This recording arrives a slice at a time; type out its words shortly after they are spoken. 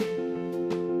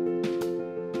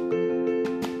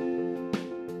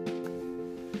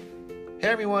Hey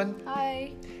everyone!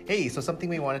 Hi! Hey, so something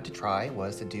we wanted to try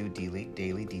was to do daily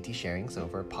DT sharings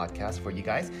over podcast for you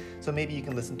guys. So maybe you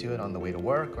can listen to it on the way to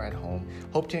work or at home.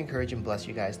 Hope to encourage and bless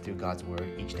you guys through God's word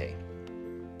each day.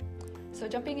 So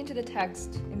jumping into the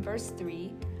text, in verse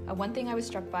 3, one thing I was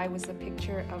struck by was the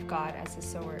picture of God as a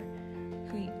sower,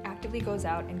 who actively goes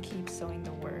out and keeps sowing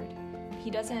the word. He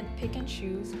doesn't pick and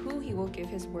choose who he will give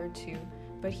his word to,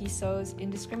 but he sows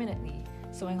indiscriminately,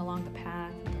 sowing along the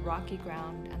path, the rocky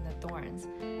ground, and the thorns.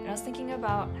 And I was thinking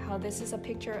about how this is a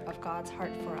picture of God's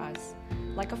heart for us.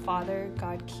 Like a father,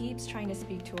 God keeps trying to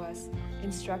speak to us,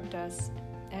 instruct us,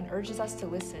 and urges us to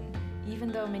listen,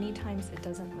 even though many times it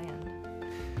doesn't land.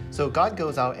 So God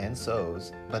goes out and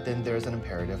sows, but then there's an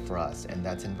imperative for us, and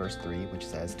that's in verse 3, which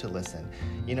says to listen.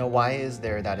 Why is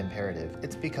there that imperative?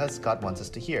 It's because God wants us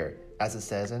to hear. As it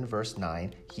says in verse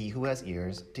 9, he who has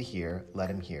ears to hear, let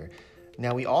him hear.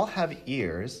 Now, we all have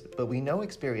ears, but we know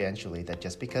experientially that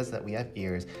just because that we have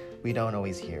ears, we don't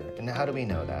always hear. And how do we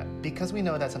know that? Because we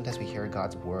know that sometimes we hear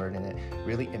God's word and it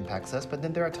really impacts us, but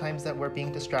then there are times that we're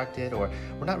being distracted or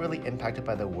we're not really impacted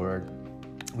by the word.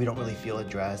 We don't really feel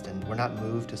addressed and we're not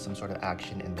moved to some sort of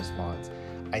action in response.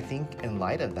 I think in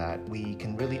light of that, we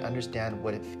can really understand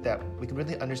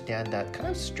that kind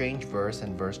of strange verse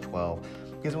in verse 12.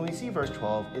 Because when we see verse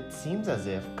 12, it seems as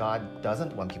if God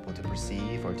doesn't want people to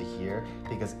perceive or to hear,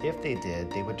 because if they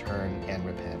did, they would turn and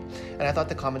repent. And I thought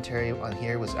the commentary on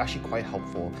here was actually quite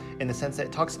helpful in the sense that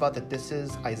it talks about that this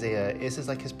is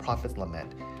like his prophet's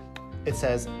lament. It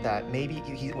says that maybe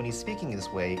when he's speaking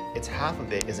this way, it's half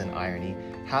of it is in irony,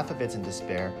 half of it's in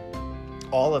despair,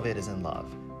 all of it is in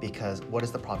love. Because what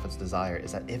is the prophet's desire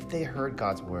is that if they heard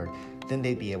God's word, then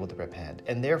they'd be able to repent.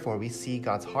 And therefore, we see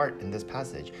God's heart in this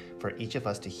passage for each of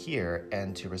us to hear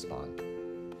and to respond.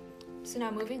 So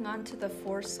now moving on to the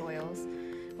 4 soils.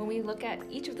 When we look at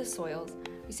each of the soils,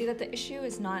 we see that the issue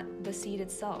is not the seed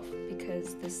itself,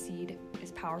 because the seed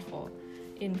is powerful.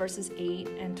 In verses 8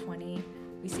 and 20,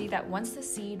 we see that once the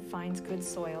seed finds good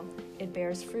soil, it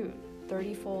bears fruit,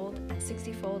 30-fold and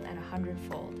 60-fold and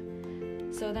 100-fold.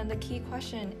 So then the key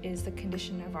question is the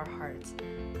condition of our hearts.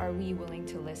 Are we willing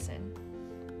to listen?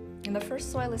 And the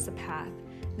first soil is the path.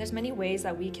 There's many ways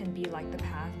that we can be like the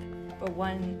path, but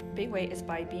one big way is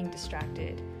by being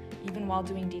distracted. Even while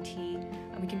doing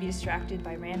DT, we can be distracted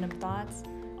by random thoughts,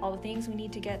 all the things we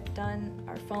need to get done,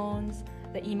 our phones,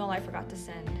 the email I forgot to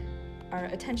send. Our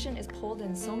attention is pulled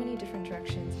in so many different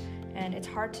directions, and it's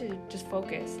hard to just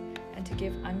focus and to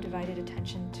give undivided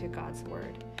attention to God's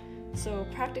word. So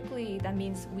practically, that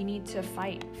means we need to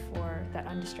fight for that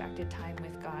undistracted time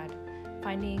with God,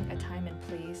 finding a time and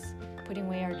place, putting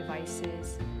away our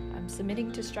devices,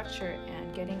 submitting to structure,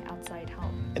 and getting outside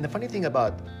help. And the funny thing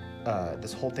about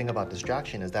this whole thing about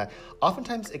distraction is that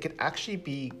oftentimes it could actually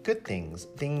be good things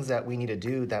that we need to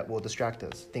do that will distract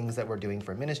us, things that we're doing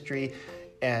for ministry.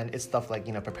 And it's stuff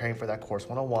like, preparing for that Course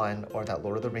 101 or that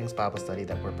Lord of the Rings Bible study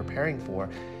that we're preparing for.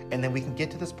 And then we can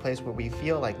get to this place where we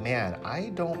feel like, man, I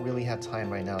don't really have time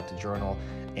right now to journal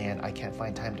and I can't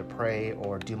find time to pray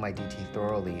or do my DT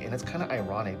thoroughly. And it's kind of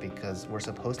ironic because we're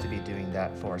supposed to be doing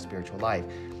that for our spiritual life.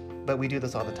 But we do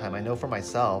this all the time. I know for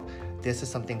myself, this is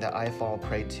something that I fall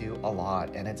prey to a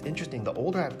lot. And it's interesting, the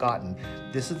older I've gotten,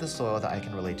 this is the soil that I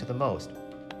can relate to the most.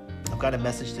 I've got a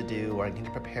message to do or I need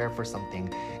to prepare for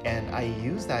something, and I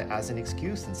use that as an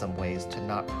excuse in some ways to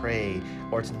not pray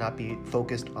or to not be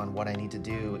focused on what I need to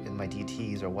do in my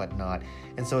DTs or whatnot.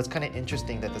 And so it's kind of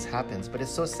interesting that this happens, but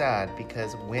it's so sad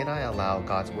because when I allow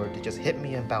God's word to just hit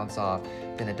me and bounce off,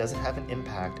 then it doesn't have an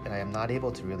impact and I am not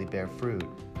able to really bear fruit.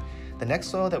 The next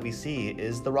soil that we see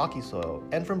is the rocky soil.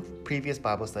 And from previous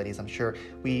Bible studies, I'm sure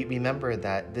we remember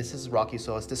that this is rocky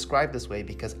soil. It's described this way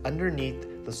because underneath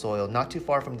the soil, not too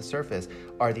far from the surface,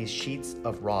 are these sheets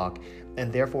of rock.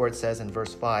 And therefore it says in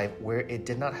verse 5, where it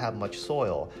did not have much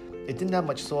soil. It didn't have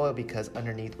much soil because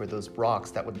underneath were those rocks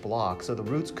that would block, so the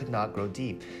roots could not grow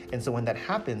deep. And so when that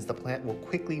happens, the plant will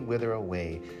quickly wither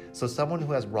away. So someone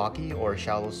who has rocky or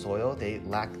shallow soil, they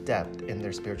lack depth in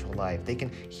their spiritual life. They can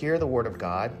hear the word of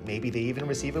God. Maybe they even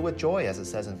receive it with joy, as it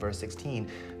says in verse 16,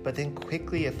 but then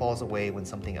quickly it falls away when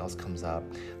something else comes up.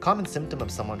 Common symptom of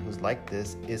someone who's like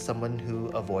this is someone who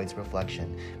avoids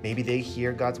reflection. Maybe they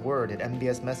hear God's word, an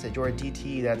MBS message, or a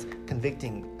DT that's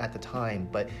convicting at the time,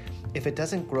 but if it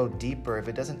doesn't grow deeper, if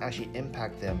it doesn't actually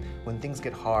impact them, when things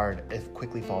get hard, it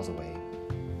quickly falls away.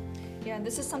 Yeah, and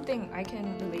this is something I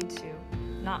can relate to,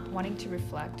 not wanting to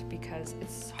reflect because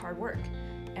it's hard work.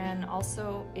 And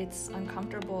also it's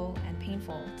uncomfortable and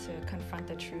painful to confront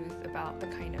the truth about the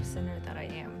kind of sinner that I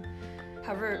am.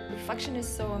 However, reflection is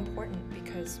so important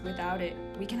because without it,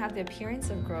 we can have the appearance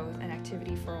of growth and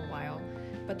activity for a while,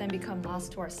 but then become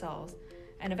lost to ourselves.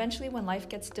 And eventually, when life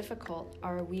gets difficult,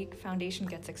 our weak foundation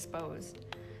gets exposed.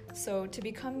 So to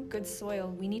become good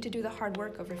soil, we need to do the hard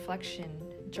work of reflection,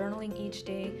 journaling each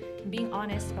day, and being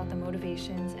honest about the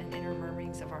motivations and inner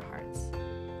murmurings of our hearts.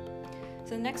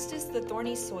 So next is the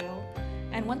thorny soil.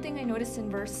 And one thing I noticed in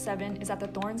verse 7 is that the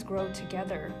thorns grow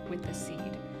together with the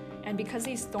seed. And because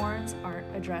these thorns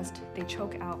aren't addressed, they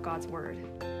choke out God's word.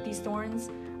 These thorns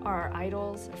are our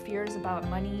idols, our fears about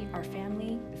money, our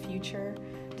family, the future,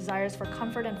 desires for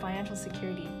comfort and financial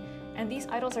security. And these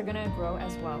idols are going to grow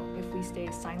as well if we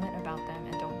stay silent about them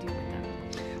and don't deal with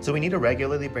them. So we need to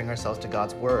regularly bring ourselves to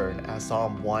God's word. As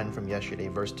Psalm 1 from yesterday,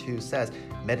 verse 2 says,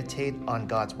 meditate on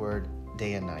God's word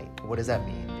day and night. What does that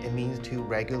mean? It means to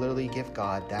regularly give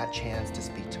God that chance to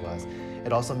speak to us.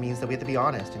 It also means that we have to be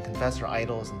honest and confess our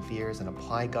idols and fears and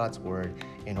apply God's word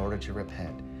in order to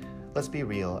repent. Let's be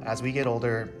real. As we get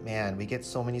older, we get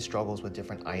so many struggles with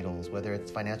different idols, whether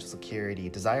it's financial security,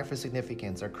 desire for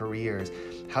significance, our careers,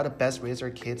 how to best raise our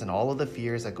kids, and all of the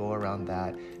fears that go around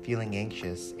that, feeling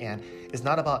anxious. And it's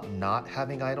not about not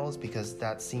having idols, because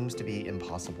that seems to be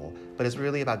impossible, but it's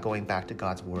really about going back to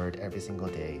God's word every single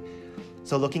day.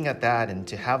 So looking at that and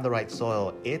to have the right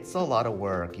soil, it's a lot of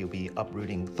work. You'll be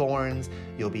uprooting thorns.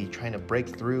 You'll be trying to break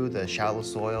through the shallow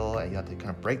soil. And you have to kind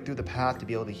of break through the path to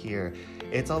be able to hear.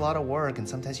 It's a lot of work. And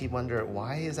sometimes you wonder,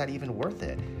 why is that even worth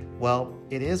it? Well,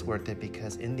 it is worth it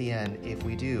because in the end, if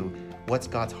we do, what's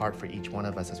God's heart for each one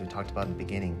of us, as we talked about in the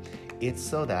beginning? It's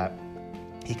so that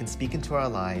He can speak into our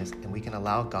lives and we can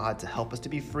allow God to help us to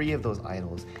be free of those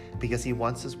idols, because He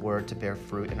wants His word to bear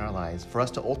fruit in our lives, for us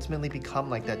to ultimately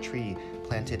become like that tree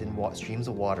planted in streams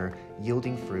of water,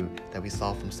 yielding fruit that we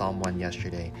saw from Psalm 1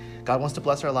 yesterday. God wants to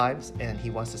bless our lives and He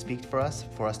wants to speak for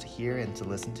us to hear and to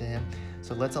listen to Him.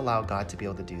 So let's allow God to be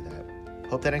able to do that.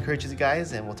 Hope that encourages you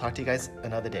guys, and we'll talk to you guys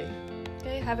another day.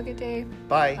 Okay, have a good day.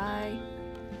 Bye. Bye.